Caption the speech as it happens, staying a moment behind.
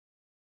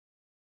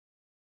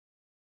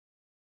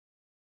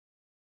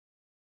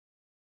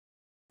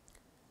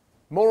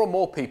More and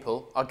more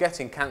people are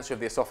getting cancer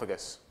of the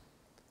esophagus.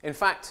 In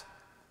fact,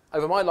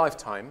 over my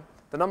lifetime,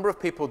 the number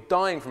of people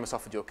dying from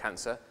esophageal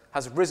cancer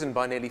has risen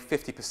by nearly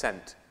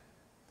 50%.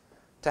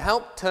 To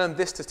help turn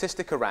this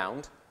statistic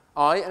around,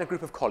 I and a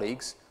group of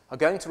colleagues are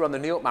going to run the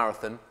New York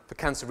Marathon for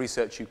Cancer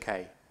Research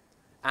UK.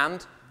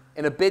 And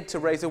in a bid to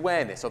raise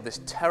awareness of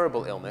this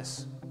terrible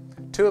illness,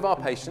 two of our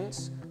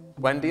patients,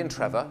 Wendy and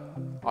Trevor,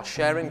 are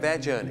sharing their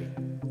journey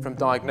from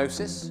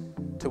diagnosis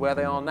to where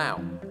they are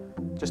now,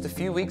 just a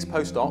few weeks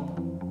post-op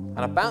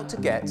and about to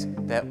get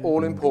their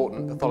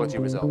all-important pathology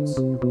results.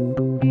 Morning,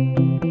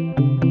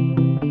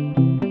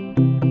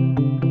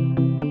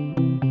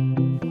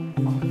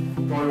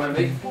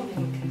 Wendy.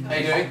 Morning. How are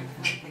you doing?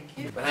 Thank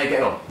you. And how are you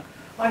getting on?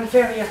 I'm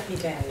very happy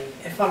down.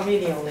 If I'm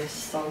really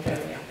honest, I'm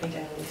very happy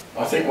down.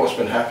 I think what's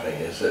been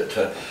happening is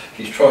that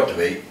she's tried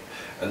to eat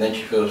and then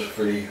she feels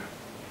really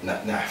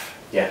naff.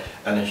 Yeah.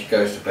 And then she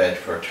goes to bed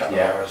for a couple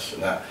Yeah. of hours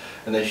and that.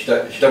 And then she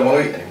don't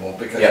want to eat anymore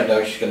because Yeah. she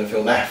knows she's going to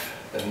feel naff.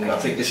 And I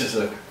think this is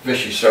a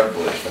vicious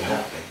circle that's been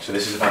happening. So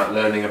this is about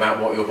learning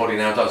about what your body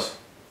now does.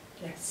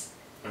 Yes.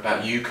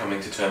 About you coming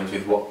to terms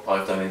with what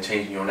I've done in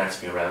changing your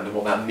anatomy around and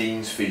what that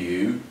means for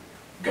you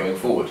going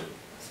forward.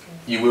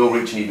 You will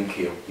reach an even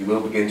keel. You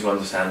will begin to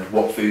understand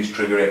what foods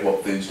trigger it,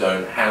 what foods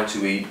don't, how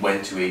to eat,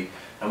 when to eat,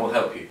 and we'll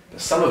help you.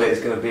 Some of it is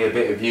going to be a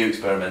bit of you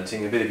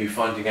experimenting, a bit of you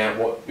finding out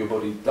what your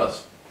body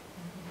does.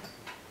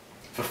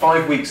 For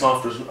 5 weeks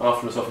after an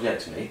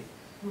esophagectomy,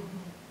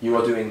 you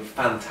are doing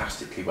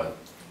fantastically well.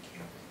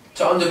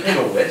 To underpin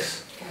all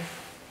this,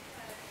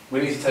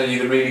 we need to tell you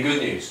the really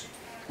good news.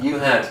 You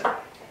had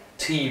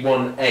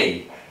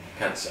T1A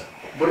cancer.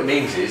 What it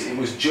means is it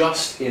was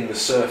just in the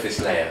surface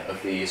layer of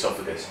the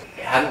esophagus.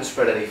 It hadn't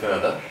spread any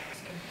further.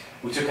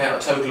 We took out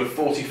a total of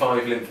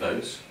 45 lymph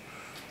nodes.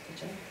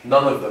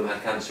 None of them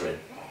had cancer in.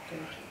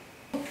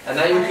 And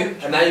now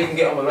you can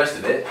get on with the rest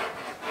of it.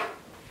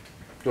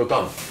 You're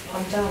done.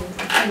 I'm done.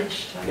 I'm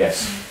finished.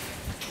 Yes.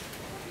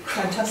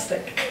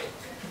 Fantastic.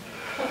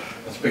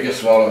 That's the biggest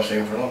smile I've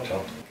seen for a long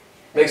time.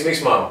 Makes me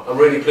smile. I'm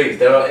really pleased.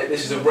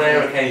 This is a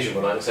rare occasion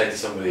when I can say to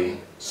somebody,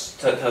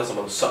 tell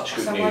someone such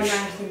good So my news.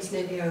 marathon's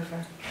nearly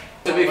over.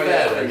 To be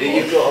fair, Wendy,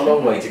 you've got a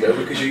long way to go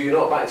because you're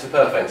not back to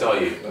perfect, are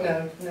you?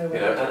 No, no way.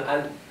 You know,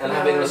 and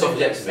having an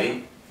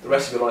esophagectomy, the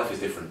rest of your life is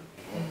different.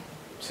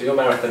 So your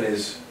marathon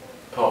is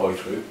partway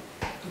through.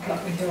 Good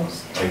luck with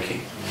yours. Thank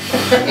you.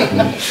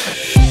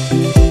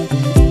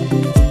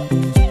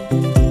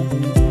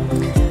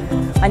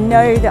 I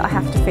know that I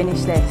have to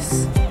finish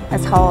this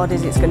as hard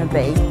as it's going to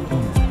be,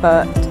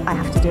 but I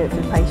have to do it for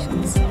the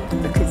patients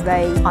because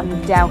they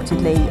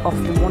undoubtedly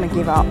often want to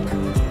give up,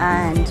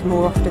 and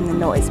more often than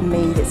not it's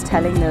me that's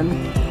telling them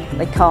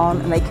they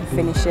can't and they can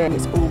finish it and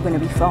it's all going to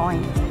be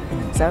fine.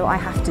 So I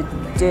have to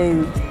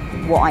do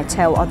what I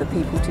tell other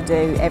people to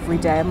do every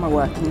day of my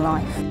working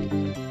life.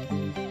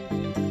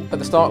 At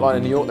the start line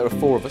in New York there were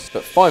 4 of us,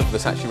 but 5 of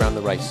us actually ran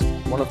the race.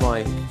 One of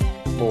my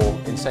more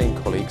insane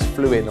colleagues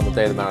flew in on the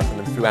day of the marathon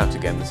and flew out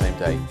again the same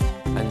day,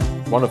 and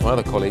one of my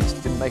other colleagues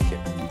didn't make it.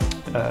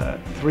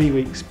 3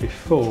 weeks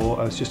before,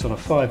 I was just on a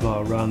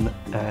 5-mile run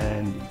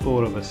and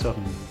all of a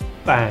sudden,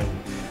 bang,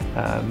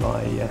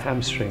 my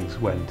hamstrings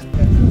went.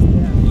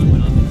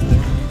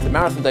 The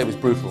marathon day was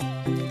brutal.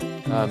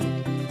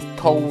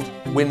 Cold,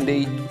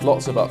 windy,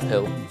 lots of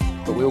uphill,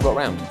 but we all got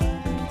round.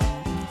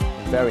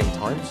 In varying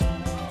times,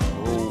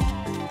 we're all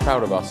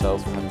proud of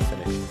ourselves for having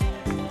finished.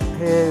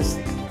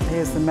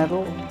 Here's the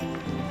medal.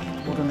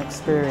 What an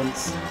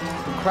experience.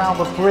 The crowd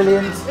were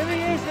brilliant.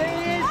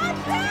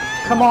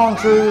 Come on,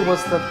 Drew,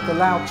 was the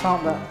loud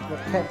chant that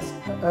kept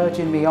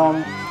urging me on.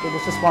 It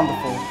was just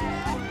wonderful.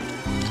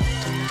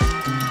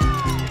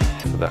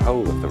 For the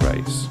whole of the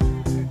race,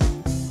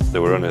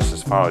 there were runners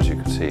as far as you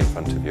could see in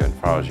front of you and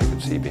far as you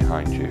could see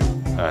behind you.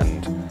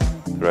 And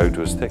the road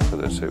was thick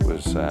with us. It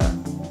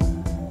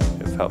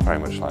felt very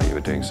much like you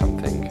were doing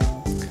something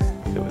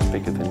that was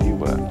bigger than you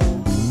were.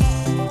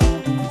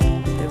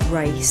 The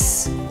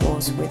race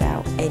was,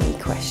 without any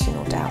question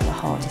or doubt, the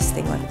hardest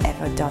thing I've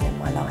ever done in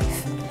my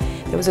life.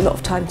 There was a lot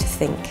of time to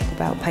think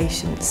about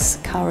patients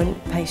current,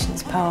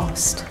 patients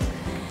past,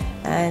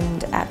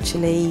 and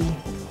actually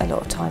a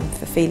lot of time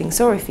for feeling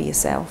sorry for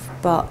yourself.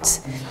 But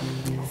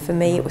for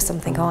me, it was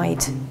something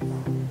I'd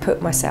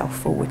put myself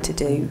forward to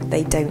do.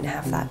 They don't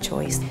have that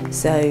choice.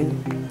 So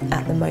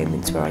at the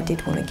moments where I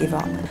did want to give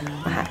up,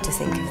 I had to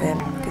think of them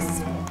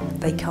because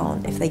they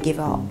can't. If they give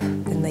up,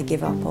 then they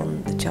give up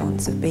on the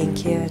chance of being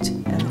cured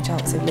and the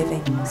chance of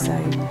living. So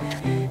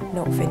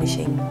not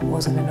finishing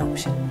wasn't an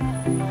option.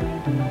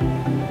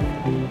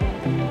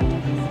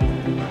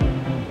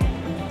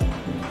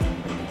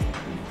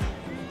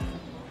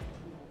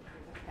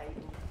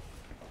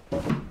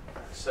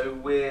 So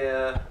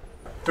we're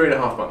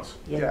 3.5 months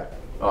Yeah.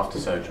 after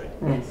surgery.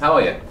 How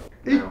are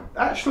you?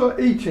 Actual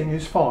eating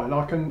is fine.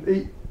 I can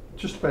eat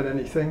just about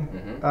anything.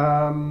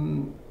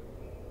 And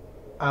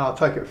I'll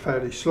take it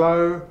fairly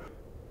slow.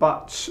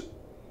 But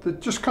there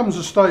just comes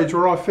a stage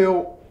where I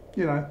feel,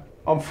 you know,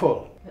 I'm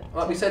full.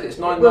 Like we said, it's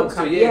 9 months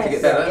to a year to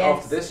get better yes.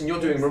 after this, and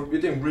you're doing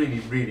really,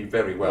 really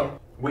very well.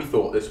 We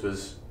thought this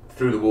was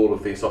through the wall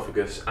of the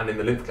esophagus and in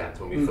the lymph glands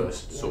when we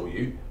first saw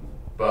you,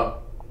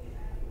 but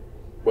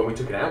when we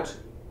took it out,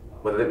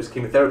 whether it was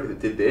chemotherapy that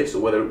did this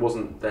or whether it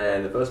wasn't there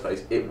in the first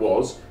place, it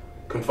was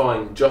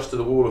confined just to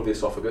the wall of the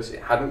esophagus.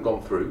 It hadn't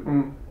gone through,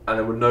 and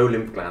there were no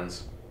lymph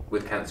glands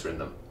with cancer in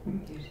them,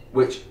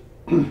 which,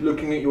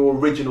 looking at your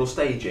original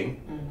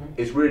staging,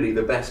 is really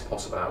the best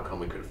possible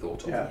outcome we could have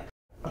thought of. Yeah.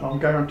 And I'm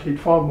guaranteed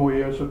 5 more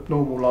years of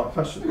normal life.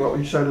 That's what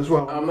you said as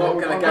well. I'm not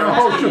going to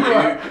guarantee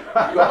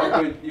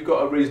you. You've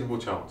got a reasonable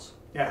chance.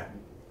 Yeah. And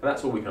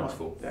that's all we can ask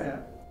for. Yeah.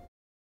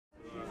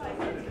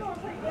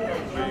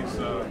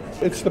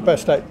 It's the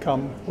best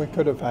outcome we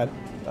could have had.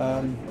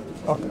 I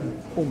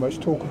can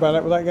almost talk about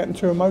it without getting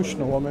too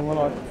emotional. I mean,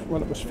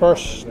 when it was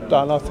first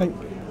done, I think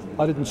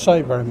I didn't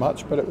say very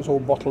much, but it was all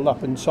bottled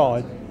up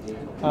inside.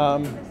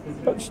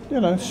 But you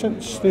know,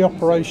 since the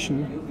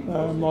operation,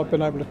 I've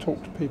been able to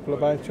talk to people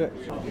about it.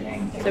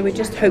 So we're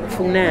just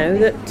hopeful now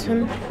that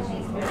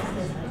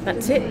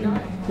that's it.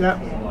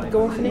 Yeah.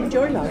 Go off and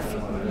enjoy life.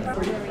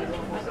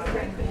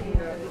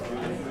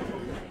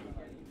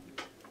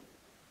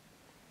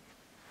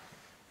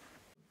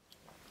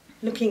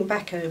 Looking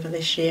back over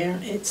this year,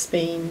 it's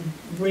been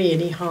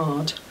really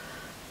hard.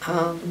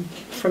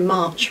 From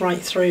March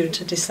right through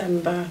to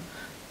December,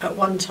 at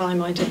one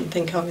time I didn't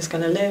think I was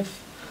going to live.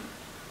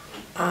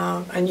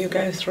 And you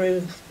go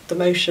through the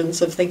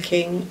motions of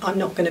thinking, I'm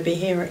not going to be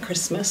here at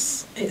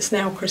Christmas. It's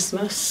now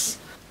Christmas.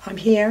 I'm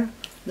here.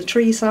 The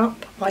tree's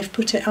up. I've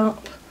put it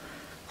up.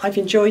 I've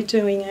enjoyed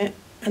doing it.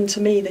 And to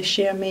me, this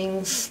year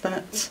means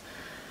that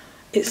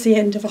it's the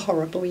end of a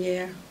horrible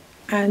year.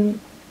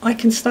 And I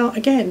can start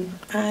again.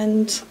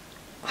 And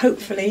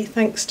hopefully,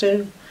 thanks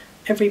to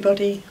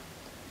everybody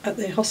at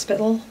the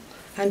hospital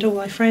and all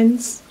my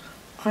friends,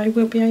 I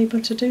will be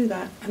able to do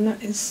that. And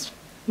that is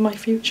my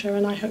future,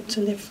 and I hope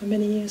to live for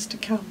many years to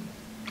come.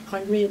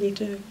 I really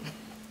do.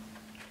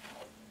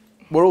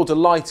 We're all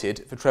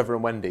delighted for Trevor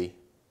and Wendy.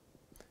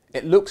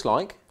 It looks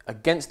like,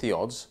 against the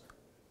odds,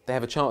 they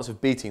have a chance of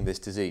beating this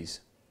disease.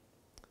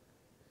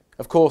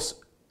 Of course,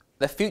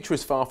 their future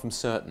is far from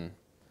certain,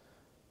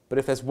 but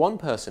if there's one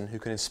person who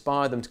can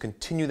inspire them to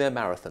continue their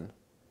marathon,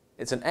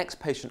 it's an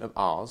ex-patient of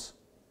ours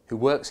who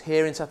works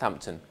here in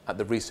Southampton at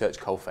the research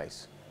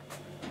coalface.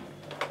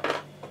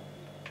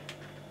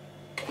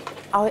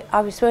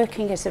 I was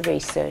working as a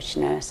research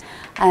nurse,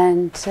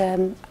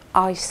 and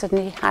I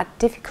suddenly had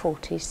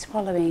difficulty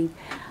swallowing,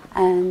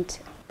 and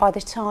by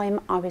the time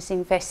I was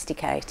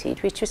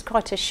investigated, which was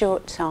quite a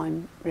short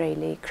time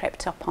really,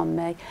 crept up on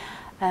me,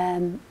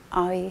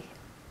 I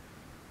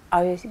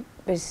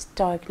was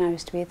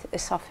diagnosed with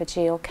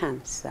esophageal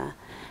cancer,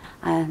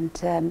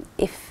 and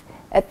if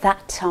at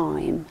that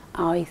time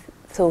I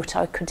thought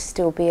I could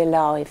still be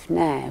alive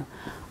now,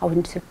 I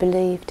wouldn't have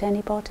believed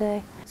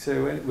anybody.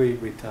 So when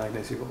we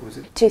diagnosed you, what was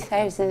it?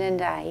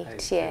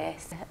 2008,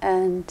 yes.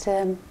 And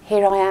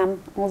here I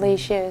am all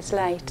these years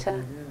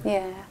later.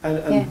 Yeah.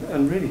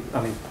 And really,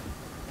 I mean,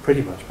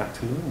 pretty much back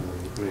to normal,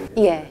 really.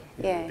 Yeah,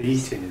 yeah. The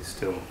eating is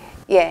still...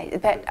 Yeah,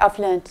 but I've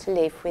learned to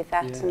live with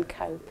that and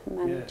cope and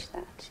manage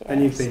that, yes.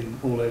 And you've been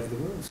all over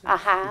the world. So I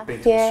have,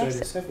 you've been to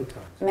Australia several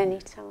times. Many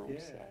times,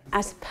 yes.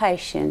 As a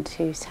patient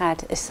who's had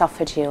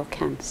esophageal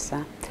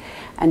cancer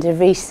and a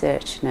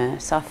research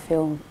nurse, I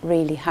feel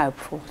really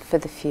hopeful for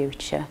the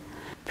future.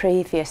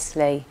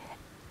 Previously,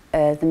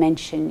 the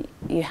mention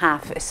you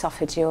have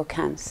esophageal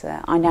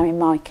cancer, I know in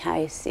my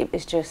case it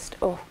was just,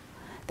 oh,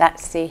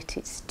 that's it,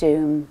 it's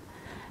doom.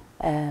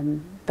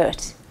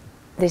 But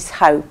there's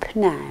hope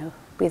now.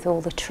 With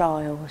all the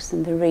trials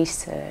and the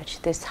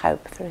research, there's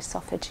hope for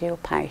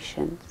esophageal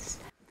patients.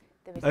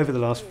 Over the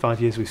last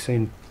 5 years, we've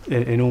seen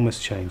enormous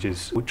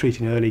changes. We're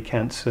treating early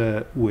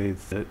cancer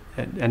with an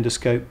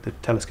endoscope, the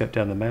telescope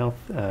down the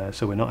mouth,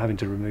 so we're not having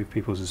to remove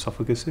people's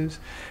esophaguses.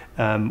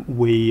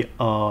 We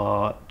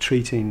are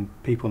treating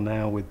people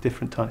now with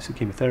different types of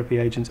chemotherapy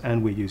agents,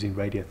 and we're using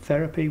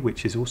radiotherapy,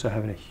 which is also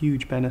having a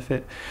huge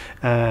benefit.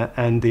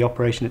 And the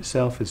operation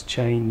itself has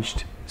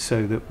changed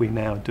so that we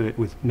now do it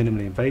with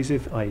minimally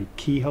invasive, i.e.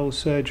 keyhole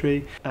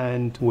surgery,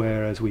 and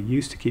whereas we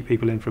used to keep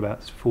people in for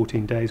about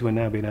 14 days, we're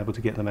now being able to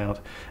get them out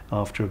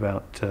after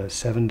about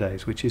 7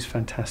 days, which is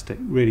fantastic,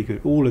 really good.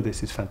 All of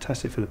this is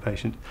fantastic for the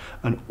patient,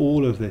 and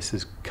all of this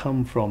has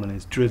come from and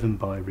is driven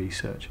by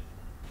research.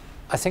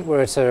 I think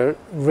we're at a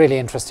really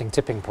interesting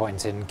tipping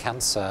point in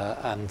cancer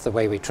and the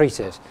way we treat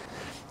it.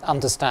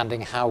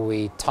 Understanding how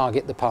we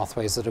target the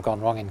pathways that have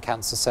gone wrong in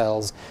cancer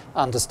cells,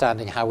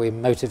 understanding how we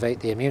motivate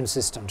the immune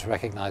system to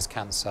recognise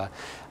cancer,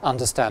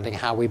 understanding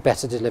how we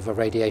better deliver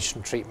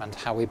radiation treatment,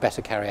 how we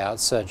better carry out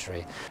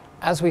surgery.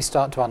 As we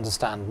start to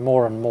understand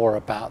more and more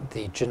about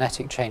the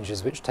genetic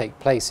changes which take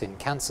place in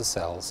cancer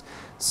cells,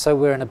 so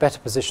we're in a better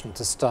position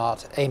to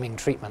start aiming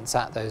treatments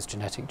at those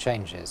genetic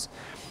changes.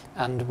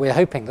 And we're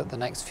hoping that the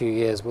next few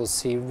years we'll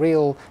see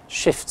real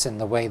shifts in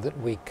the way that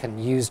we can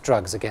use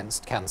drugs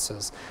against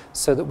cancers,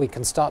 so that we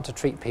can start to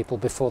treat people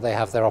before they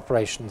have their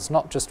operations,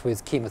 not just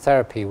with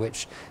chemotherapy,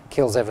 which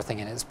kills everything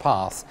in its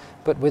path,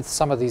 but with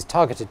some of these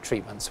targeted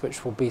treatments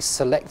which will be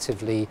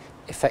selectively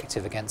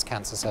effective against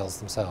cancer cells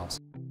themselves.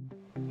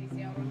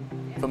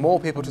 For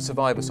more people to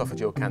survive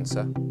esophageal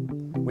cancer,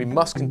 we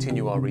must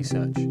continue our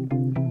research.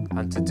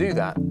 And to do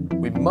that,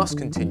 we must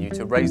continue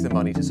to raise the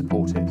money to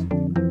support it.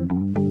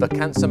 The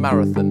Cancer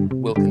Marathon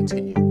will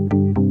continue.